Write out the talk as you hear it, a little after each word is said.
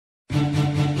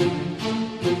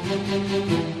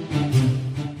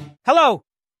Hello!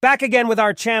 Back again with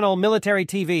our channel, Military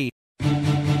TV.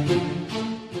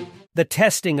 The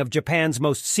testing of Japan's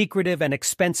most secretive and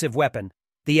expensive weapon,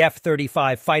 the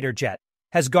F-35 fighter jet,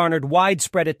 has garnered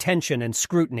widespread attention and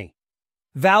scrutiny.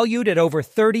 Valued at over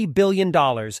 $30 billion,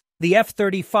 the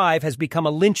F-35 has become a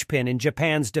linchpin in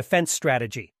Japan's defense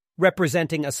strategy,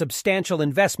 representing a substantial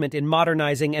investment in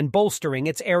modernizing and bolstering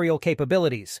its aerial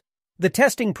capabilities. The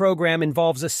testing program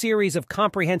involves a series of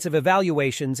comprehensive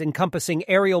evaluations encompassing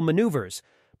aerial maneuvers,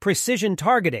 precision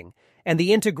targeting, and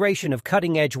the integration of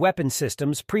cutting-edge weapon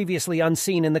systems previously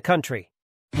unseen in the country.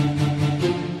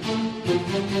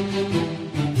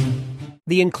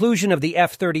 The inclusion of the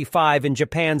F-35 in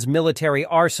Japan's military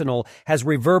arsenal has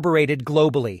reverberated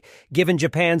globally, given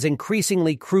Japan's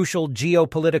increasingly crucial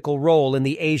geopolitical role in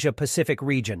the Asia-Pacific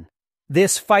region.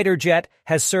 This fighter jet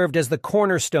has served as the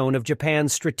cornerstone of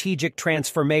Japan's strategic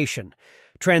transformation,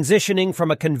 transitioning from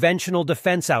a conventional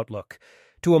defense outlook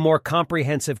to a more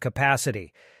comprehensive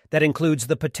capacity that includes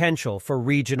the potential for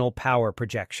regional power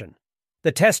projection.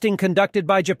 The testing conducted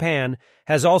by Japan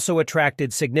has also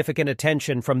attracted significant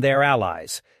attention from their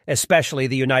allies, especially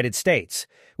the United States,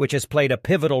 which has played a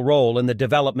pivotal role in the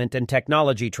development and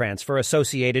technology transfer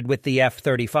associated with the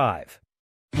F-35.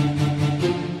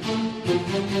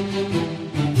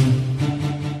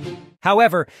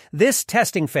 However, this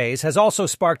testing phase has also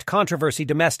sparked controversy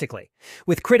domestically,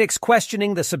 with critics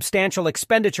questioning the substantial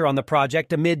expenditure on the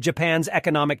project amid Japan's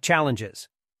economic challenges.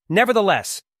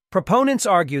 Nevertheless, proponents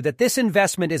argue that this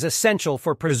investment is essential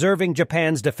for preserving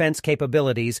Japan's defense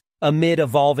capabilities amid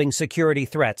evolving security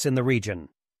threats in the region.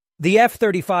 The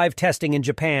F-35 testing in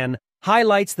Japan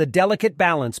highlights the delicate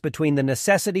balance between the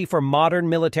necessity for modern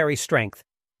military strength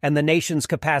and the nation's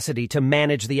capacity to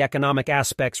manage the economic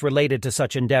aspects related to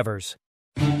such endeavors.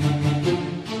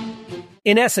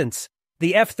 In essence,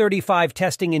 the F-35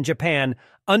 testing in Japan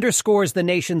underscores the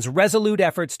nation's resolute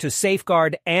efforts to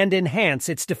safeguard and enhance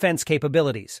its defense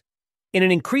capabilities. In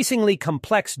an increasingly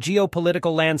complex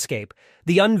geopolitical landscape,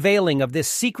 the unveiling of this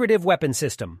secretive weapon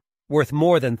system, worth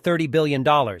more than $30 billion,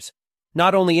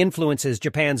 not only influences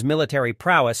Japan's military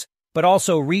prowess, but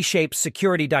also reshapes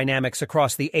security dynamics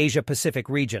across the Asia-Pacific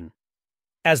region.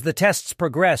 As the tests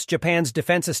progress, Japan's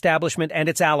defense establishment and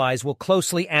its allies will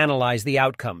closely analyze the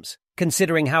outcomes,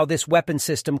 considering how this weapon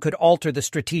system could alter the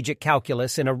strategic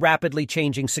calculus in a rapidly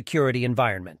changing security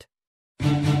environment.